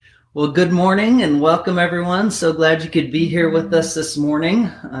Well, good morning and welcome, everyone. So glad you could be here with us this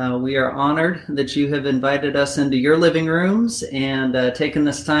morning. We are honored that you have invited us into your living rooms and taken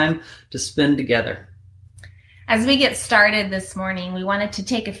this time to spend together. As we get started this morning, we wanted to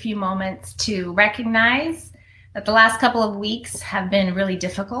take a few moments to recognize that the last couple of weeks have been really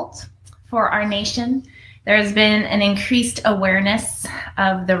difficult for our nation. There has been an increased awareness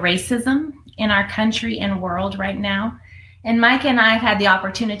of the racism in our country and world right now. And Mike and I have had the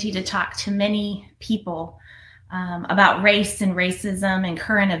opportunity to talk to many people about race and racism and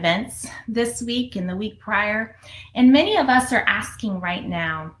current events this week and the week prior. And many of us are asking right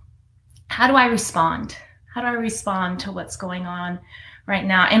now, how do I respond? How do I respond to what's going on right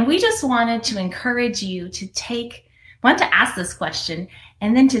now? And we just wanted to encourage you to ask this question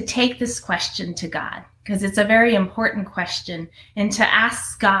and then to take this question to God, because it's a very important question, and to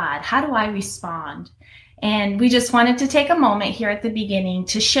ask God, how do I respond? And we just wanted to take a moment here at the beginning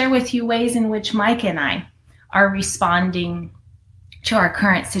to share with you ways in which Mike and I are responding to our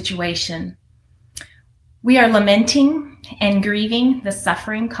current situation. We are lamenting and grieving the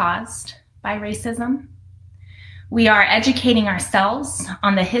suffering caused by racism. We are educating ourselves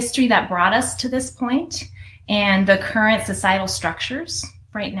on the history that brought us to this point and the current societal structures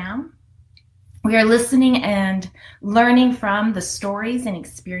right now. We are listening and learning from the stories and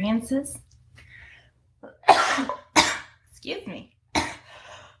experiences. Excuse me.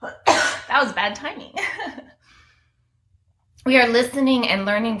 That was bad timing. We are listening and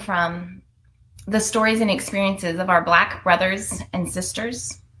learning from the stories and experiences of our Black brothers and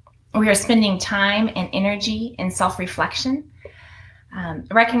sisters. We are spending time and energy in self-reflection,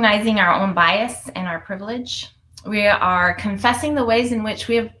 recognizing our own bias and our privilege. We are confessing the ways in which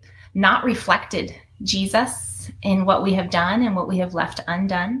we have not reflected Jesus in what we have done and what we have left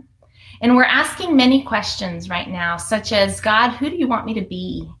undone. And we're asking many questions right now, such as, God, who do you want me to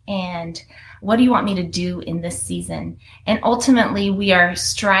be? And what do you want me to do in this season? And ultimately, we are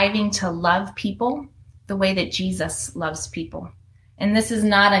striving to love people the way that Jesus loves people. And this is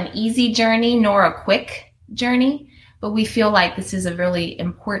not an easy journey nor a quick journey, but we feel like this is a really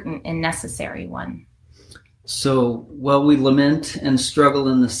important and necessary one. So while we lament and struggle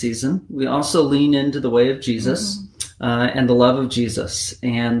in this season, we also lean into the way of Jesus. And the love of Jesus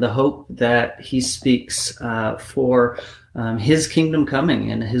and the hope that he speaks for his kingdom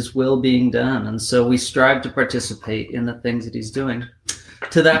coming and his will being done. And so we strive to participate in the things that he's doing.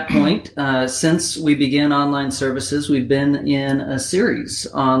 To that point, since we began online services, we've been in a series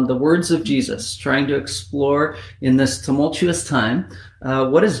on the words of Jesus, trying to explore in this tumultuous time,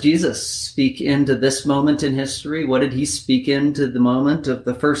 what does Jesus speak into this moment in history? What did he speak into the moment of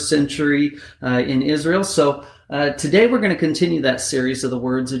the first century in Israel? So today we're going to continue that series of the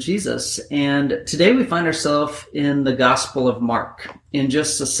words of Jesus. And today we find ourselves in the Gospel of Mark, in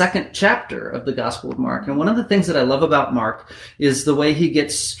just the second chapter of the Gospel of Mark. And one of the things that I love about Mark is the way he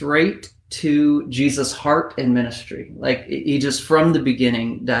gets straight to Jesus' heart and ministry. Like he just from the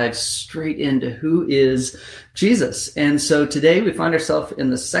beginning dives straight into who is Jesus. And so today we find ourselves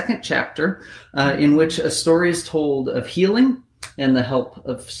in the second chapter in which a story is told of healing and the help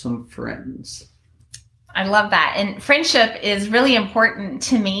of some friends. I love that. And friendship is really important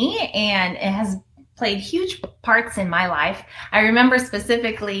to me, and it has played huge parts in my life. I remember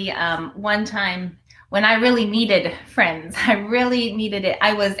specifically one time when I really needed friends. I really needed it.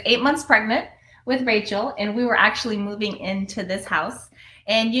 I was 8 months pregnant with Rachel, and we were actually moving into this house.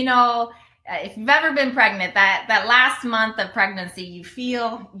 And if you've ever been pregnant, that last month of pregnancy, you've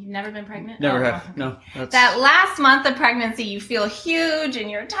never been pregnant? Never have. No. That last month of pregnancy, you feel huge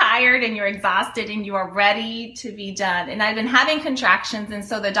and you're tired and you're exhausted and you are ready to be done. And I've been having contractions, and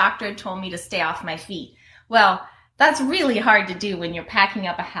so the doctor had told me to stay off my feet. Well, that's really hard to do when you're packing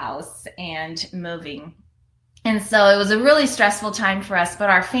up a house and moving. And so it was a really stressful time for us, but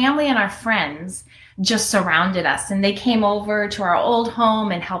our family and our friends just surrounded us, and they came over to our old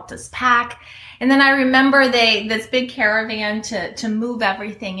home and helped us pack. And then I remember this big caravan to move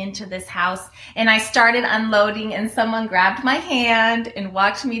everything into this house, and I started unloading, and someone grabbed my hand and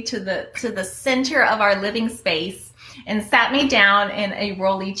walked me to the center of our living space and sat me down in a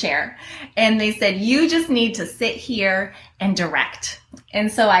rolly chair. And they said, you just need to sit here and direct.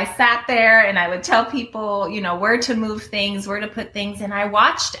 And so I sat there and I would tell people, where to move things, where to put things. And I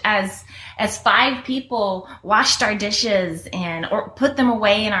watched as 5 people washed our dishes or put them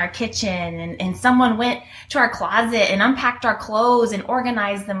away in our kitchen. And someone went to our closet and unpacked our clothes and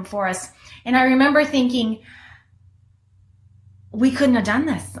organized them for us. And I remember thinking, we couldn't have done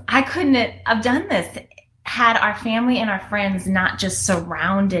this. I couldn't have done this had our family and our friends not just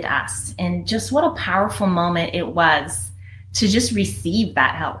surrounded us. And just what a powerful moment it was to just receive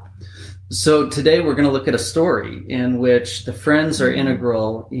that help. So today we're going to look at a story in which the friends are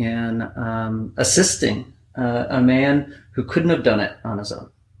integral in assisting a man who couldn't have done it on his own.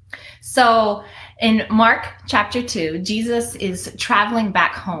 So in Mark chapter 2, Jesus is traveling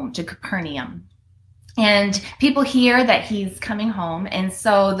back home to Capernaum. And people hear that he's coming home. And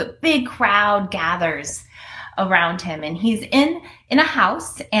so the big crowd gathers around him. And he's in a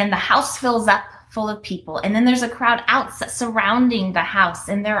house, and the house fills up full of people. And then there's a crowd outside surrounding the house.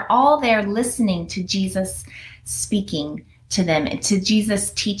 And they're all there listening to Jesus speaking to them, to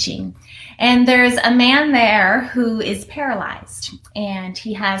Jesus teaching. And there's a man there who is paralyzed. And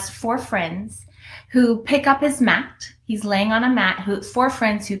he has 4 friends who pick up his mat. He's laying on a mat. 4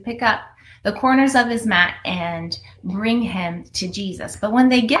 friends who pick up the corners of his mat and bring him to Jesus. But when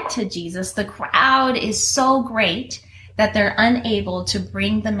they get to Jesus, the crowd is so great that they're unable to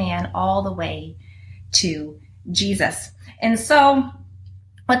bring the man all the way to Jesus. And so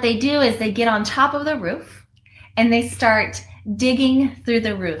what they do is they get on top of the roof and they start digging through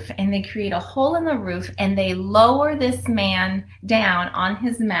the roof, and they create a hole in the roof, and they lower this man down on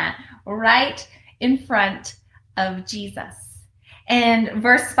his mat right in front of Jesus. And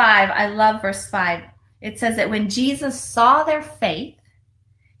verse 5, I love verse 5. It says that when Jesus saw their faith,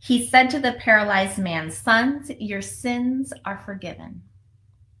 he said to the paralyzed man, "Sons, your sins are forgiven."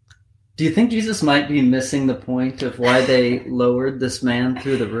 Do you think Jesus might be missing the point of why they lowered this man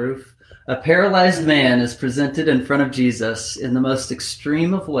through the roof? A paralyzed man is presented in front of Jesus in the most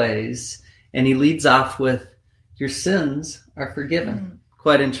extreme of ways, and he leads off with, "Your sins are forgiven."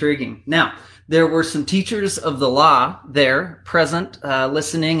 Quite intriguing. Now, there were some teachers of the law there present,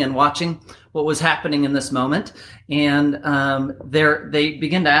 listening and watching what was happening in this moment, and they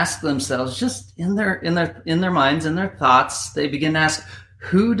begin to ask themselves, just in their minds, in their thoughts, they begin to ask,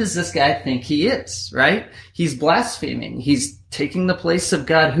 who does this guy think he is? Right? He's blaspheming. He's taking the place of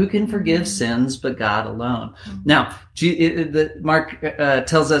God, who can forgive sins but God alone. Now, Mark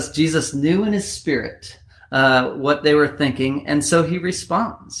tells us Jesus knew in his spirit what they were thinking, and so he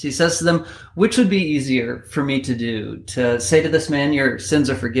responds. He says to them, which would be easier for me to do, to say to this man, your sins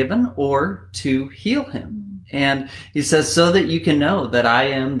are forgiven, or to heal him? And he says, so that you can know that I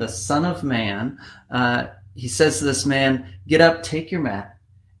am the Son of Man, he says to this man, get up, take your mat,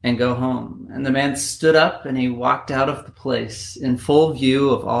 and go home. And the man stood up and he walked out of the place in full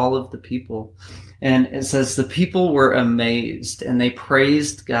view of all of the people. And it says the people were amazed and they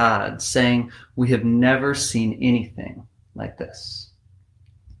praised God, saying, we have never seen anything like this.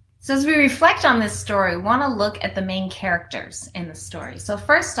 So as we reflect on this story, we want to look at the main characters in the story. So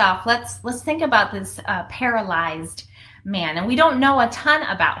first off, let's think about this paralyzed man. And we don't know a ton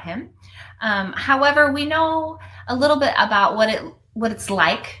about him. However, we know a little bit about what it's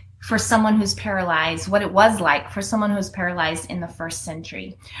like for someone who's paralyzed, what it was like for someone who's paralyzed in the first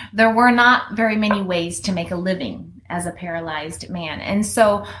century. There were not very many ways to make a living as a paralyzed man. And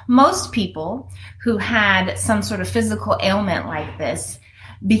so most people who had some sort of physical ailment like this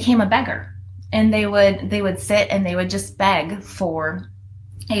became a beggar. And they would sit and they would just beg for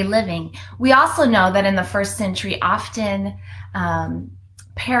a living. We also know that in the first century, often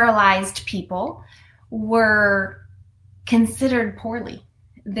paralyzed people were considered poorly.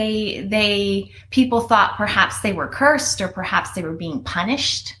 People thought perhaps they were cursed or perhaps they were being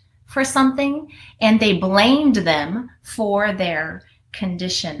punished for something, and they blamed them for their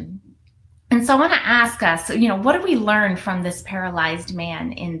condition. And so I want to ask us, what do we learn from this paralyzed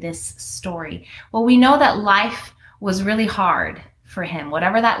man in this story? Well, we know that life was really hard for him.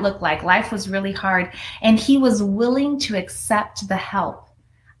 Whatever that looked like, life was really hard, and he was willing to accept the help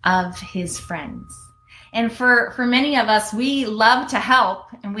of his friends. And for many of us, we love to help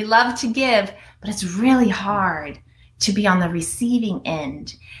and we love to give, but it's really hard to be on the receiving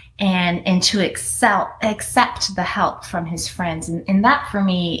end and to accept the help from his friends. And that, for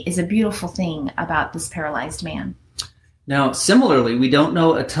me, is a beautiful thing about this paralyzed man. Now, similarly, we don't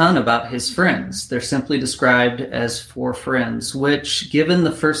know a ton about his friends. They're simply described as 4 friends, which, given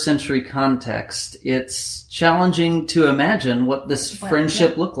the first century context, it's challenging to imagine what this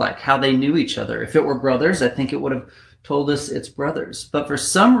friendship looked like, how they knew each other. If it were brothers, I think it would have told us it's brothers. But for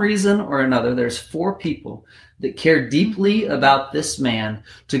some reason or another, there's 4 people that care deeply about this man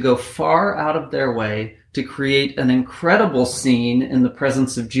to go far out of their way to create an incredible scene in the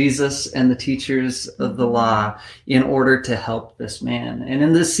presence of Jesus and the teachers of the law in order to help this man. And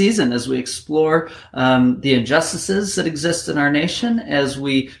in this season, as we explore the injustices that exist in our nation, as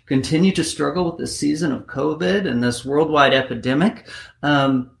we continue to struggle with this season of COVID and this worldwide epidemic,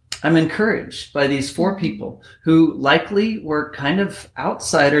 I'm encouraged by these 4 people who likely were kind of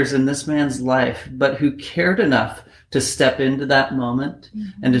outsiders in this man's life, but who cared enough to step into that moment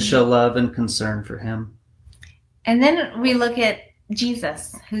and to show love and concern for him. And then we look at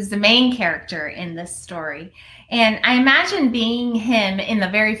Jesus, who's the main character in this story. And I imagine being him in the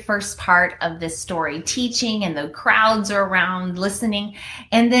very first part of this story, teaching, and the crowds are around listening.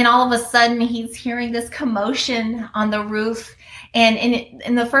 And then all of a sudden he's hearing this commotion on the roof. And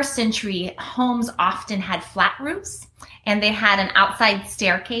in the first century, homes often had flat roofs, and they had an outside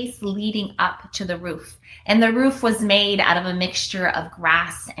staircase leading up to the roof. And the roof was made out of a mixture of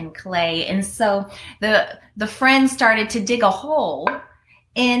grass and clay. And so the friends started to dig a hole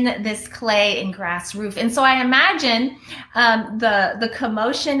in this clay and grass roof. And so I imagine the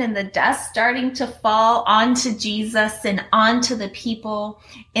commotion and the dust starting to fall onto Jesus and onto the people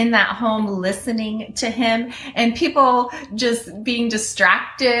in that home listening to him, and people just being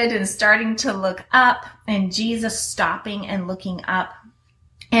distracted and starting to look up, and Jesus stopping and looking up.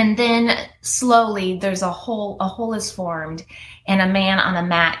 And then slowly there's a hole is formed, and a man on a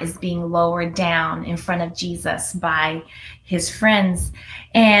mat is being lowered down in front of Jesus by his friends.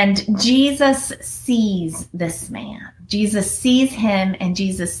 And Jesus sees this man. Jesus sees him, and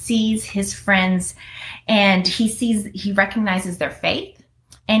Jesus sees his friends, and he recognizes their faith.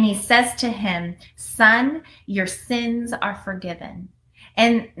 And he says to him, "Son, your sins are forgiven."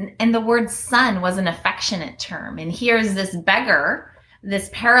 And the word son was an affectionate term. And here's this beggar,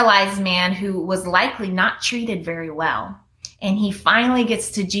 this paralyzed man who was likely not treated very well. And he finally gets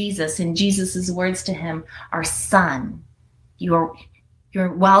to Jesus, and Jesus's words to him are, "Son, you're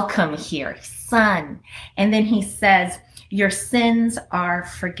welcome here, son." And then he says, "Your sins are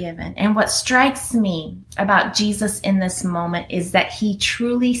forgiven." And what strikes me about Jesus in this moment is that he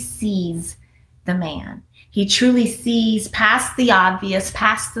truly sees the man. He truly sees past the obvious,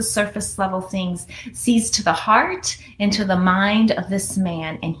 past the surface level things, sees to the heart and to the mind of this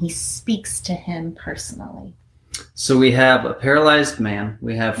man, and he speaks to him personally. So we have a paralyzed man,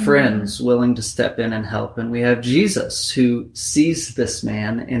 we have friends willing to step in and help, and we have Jesus who sees this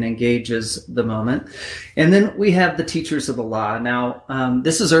man and engages the moment. And then we have the teachers of the law. Now,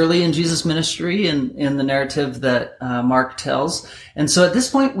 this is early in Jesus' ministry in the narrative that Mark tells. And so at this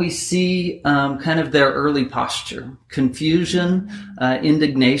point, we see kind of their early posture, confusion,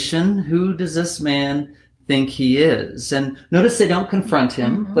 indignation. Who does this man think he is? And notice they don't confront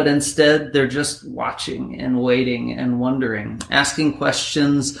him, but instead they're just watching and waiting and wondering, asking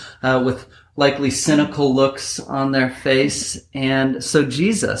questions with likely cynical looks on their face. And so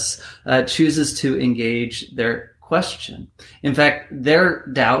Jesus chooses to engage their question. In fact, their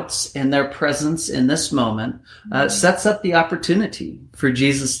doubts and their presence in this moment sets up the opportunity for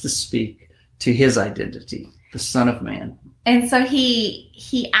Jesus to speak to his identity, the Son of Man. And so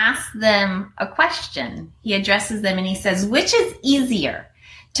he asks them a question. He addresses them and he says, "Which is easier,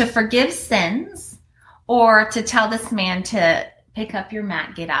 to forgive sins or to tell this man to pick up your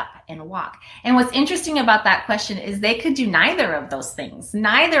mat, get up, and walk?" And what's interesting about that question is they could do neither of those things.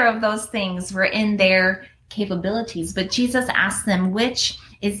 Neither of those things were in their capabilities. But Jesus asks them, which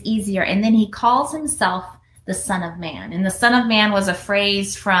is easier? And then he calls himself the Son of Man. And the Son of Man was a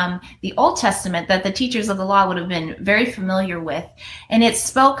phrase from the Old Testament that the teachers of the law would have been very familiar with. And it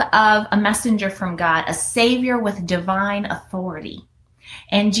spoke of a messenger from God, a savior with divine authority.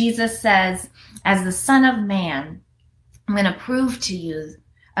 And Jesus says, as the Son of Man, I'm going to prove to you,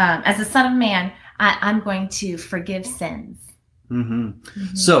 as the Son of Man, I'm going to forgive sins.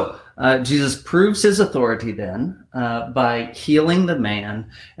 So Jesus proves his authority then by healing the man,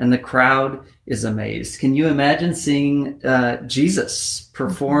 and the crowd is amazed. Can you imagine seeing Jesus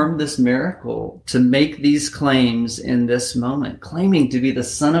perform this miracle, to make these claims in this moment, claiming to be the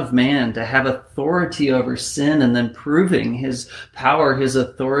Son of Man, to have authority over sin, and then proving his power, his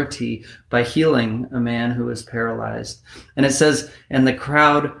authority by healing a man who was paralyzed? And it says, and the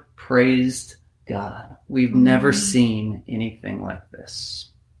crowd praised God. We've never seen anything like this.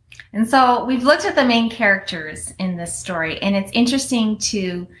 And so we've looked at the main characters in this story, and it's interesting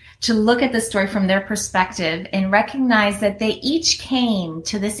to look at the story from their perspective and recognize that they each came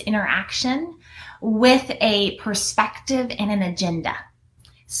to this interaction with a perspective and an agenda.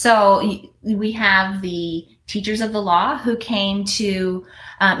 So we have the teachers of the law who came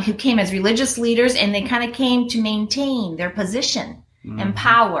as religious leaders, and they kind of came to maintain their position and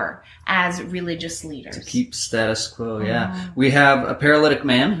power as religious leaders. To keep status quo, yeah. We have a paralytic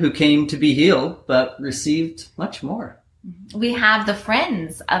man who came to be healed, but received much more. We have the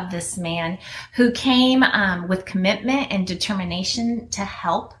friends of this man who came with commitment and determination to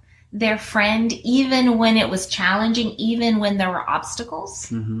help their friend, even when it was challenging, even when there were obstacles.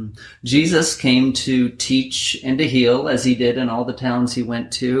 Mm-hmm. Jesus came to teach and to heal, as he did in all the towns he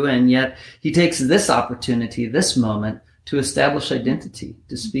went to, and yet he takes this opportunity, this moment, to establish identity,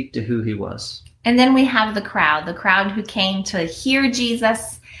 to speak to who he was. And then we have the crowd who came to hear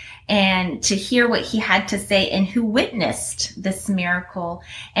Jesus and to hear what he had to say, and who witnessed this miracle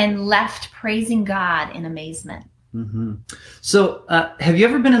and left praising God in amazement. Mm-hmm. So have you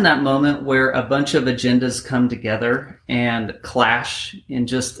ever been in that moment where a bunch of agendas come together and clash in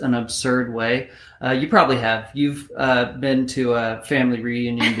just an absurd way? You probably have. You've been to a family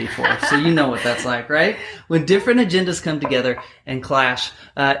reunion before, so you know what that's like, right? When different agendas come together and clash,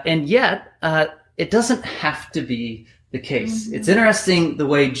 and yet it doesn't have to be the case. Mm-hmm. It's interesting the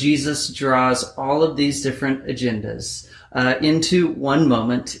way Jesus draws all of these different agendas into one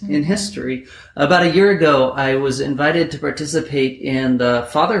moment in history. About a year ago, I was invited to participate in the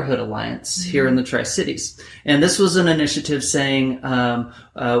Fatherhood Alliance here in the Tri-Cities. And this was an initiative saying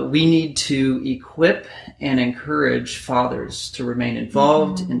we need to equip and encourage fathers to remain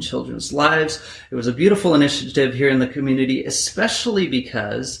involved in children's lives. It was a beautiful initiative here in the community, especially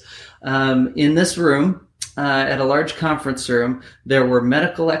because in this room, at a large conference room, there were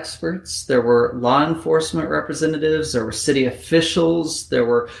medical experts, there were law enforcement representatives, there were city officials, there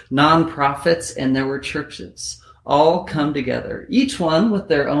were nonprofits, and there were churches. All come together, each one with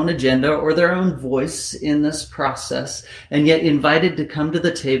their own agenda or their own voice in this process, and yet invited to come to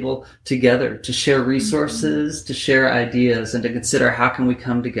the table together to share resources, to share ideas, and to consider how can we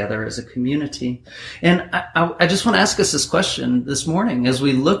come together as a community. And I just want to ask us this question this morning as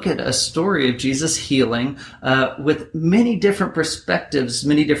we look at a story of Jesus healing with many different perspectives,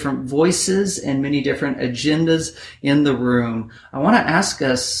 many different voices, and many different agendas in the room. I want to ask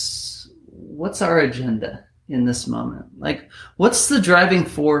us, what's our agenda in this moment? Like, what's the driving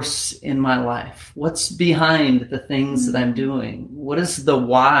force in my life? What's behind the things that I'm doing? What is the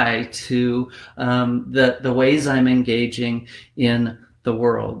why to the ways I'm engaging in the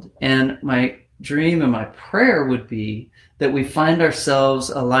world? And my dream and my prayer would be that we find ourselves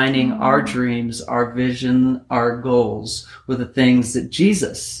aligning our dreams, our vision, our goals with the things that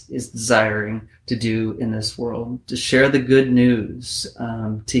Jesus is desiring to do in this world, to share the good news,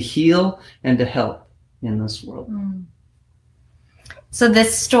 to heal and to help in this world. So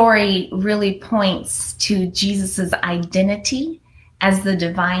this story really points to Jesus's identity as the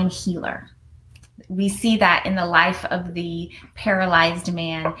divine healer. We see that in the life of the paralyzed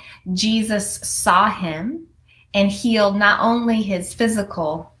man. Jesus saw him and healed not only his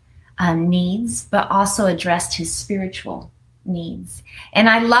physical needs, but also addressed his spiritual needs. And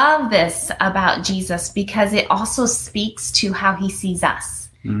I love this about Jesus because it also speaks to how he sees us.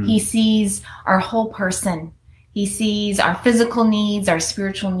 He sees our whole person. He sees our physical needs, our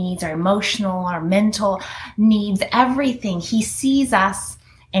spiritual needs, our emotional, our mental needs, everything. He sees us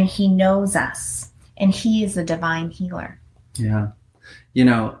and he knows us, and he is a divine healer. Yeah. You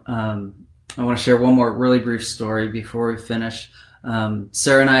know, I want to share one more really brief story before we finish.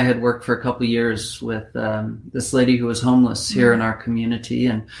 Sarah and I had worked for a couple of years with this lady who was homeless here in our community,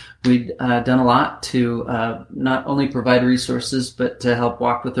 and we'd done a lot to not only provide resources, but to help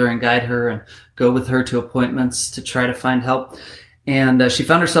walk with her and guide her and go with her to appointments to try to find help. And she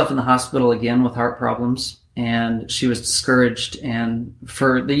found herself in the hospital again with heart problems, and she was discouraged, and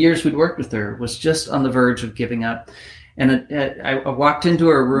for the years we'd worked with her, was just on the verge of giving up. And I walked into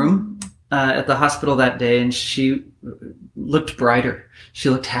her room at the hospital that day, and she looked brighter. She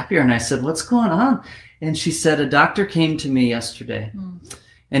looked happier. And I said, "What's going on?" And she said, "A doctor came to me yesterday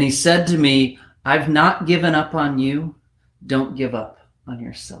and he said to me, 'I've not given up on you. Don't give up on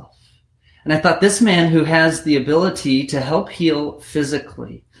yourself.'" And I thought, this man who has the ability to help heal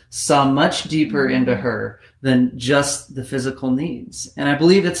physically saw much deeper into her than just the physical needs. And I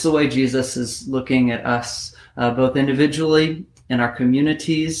believe it's the way Jesus is looking at us, both individually, in our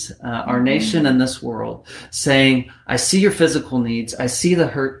communities, our nation, and this world, saying, "I see your physical needs, I see the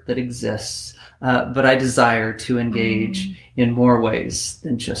hurt that exists, but I desire to engage in more ways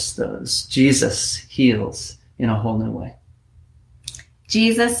than just those." Jesus heals in a whole new way.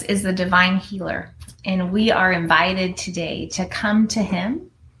 Jesus is the divine healer, and we are invited today to come to him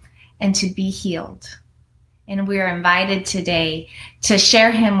and to be healed. And we are invited today to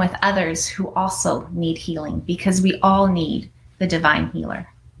share him with others who also need healing, because we all need the divine healer.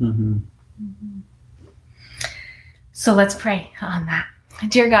 So let's pray on that.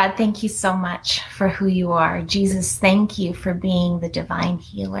 Dear God, thank you so much for who you are. Jesus, thank you for being the divine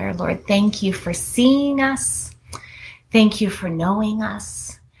healer. Lord, thank you for seeing us. Thank you for knowing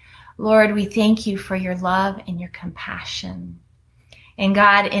us. Lord, we thank you for your love and your compassion. And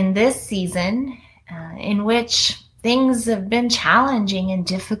God, in this season, in which things have been challenging and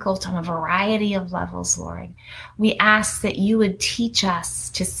difficult on a variety of levels, Lord, we ask that you would teach us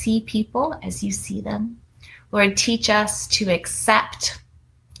to see people as you see them. Lord, teach us to accept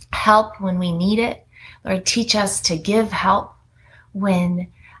help when we need it. Lord, teach us to give help when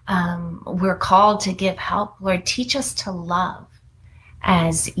we're called to give help. Lord, teach us to love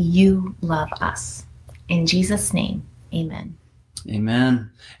as you love us. In Jesus' name, amen.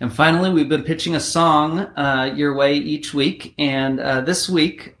 Amen. And finally, we've been pitching a song your way each week. And this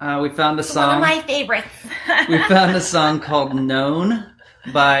week, we found a song. One of my favorites. We found a song called Known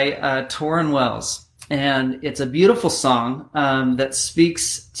by Torrin Wells. And it's a beautiful song that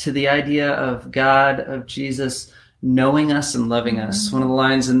speaks to the idea of God, of Jesus knowing us and loving us. One of the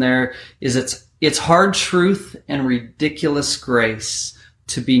lines in there is, it's hard truth and ridiculous grace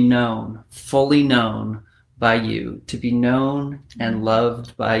to be known, fully known by you, to be known and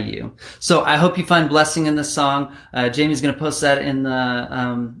loved by you. So I hope you find blessing in this song. Jamie's going to post that in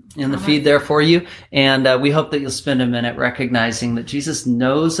the feed there for you. And we hope that you'll spend a minute recognizing that Jesus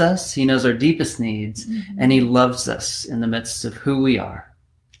knows us. He knows our deepest needs, and he loves us in the midst of who we are.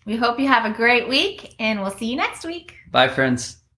 We hope you have a great week, and we'll see you next week. Bye, friends.